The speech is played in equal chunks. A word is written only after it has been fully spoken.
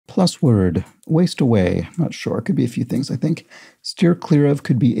PlusWord, waste away. Not sure. Could be a few things, I think. Steer clear of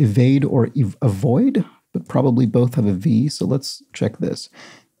could be evade or avoid, but probably both have a V, so let's check this.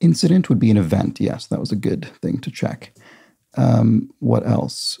 Incident would be an event. Yes, that was a good thing to check. What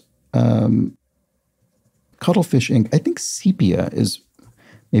else? Cuttlefish ink. I think sepia is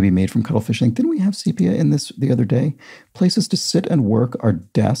maybe made from cuttlefish ink. Didn't we have sepia in this the other day? Places to sit and work are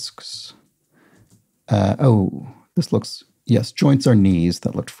desks. Oh, this looks... Yes, joints are knees.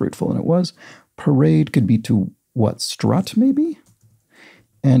 That looked fruitful, and it was. Parade could be to what? Strut, maybe?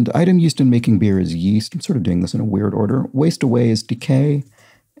 And item used in making beer is yeast. I'm sort of doing this in a weird order. Waste away is decay.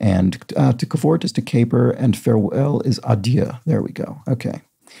 And to cavort is to caper. And farewell is adieu. There we go. Okay.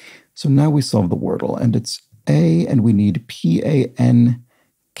 So now we solve the Wordle. And it's A, and we need P-A-N-K.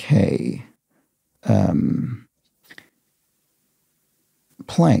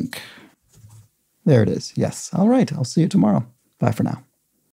 Plank. There it is. Yes. All right. I'll see you tomorrow. Bye for now.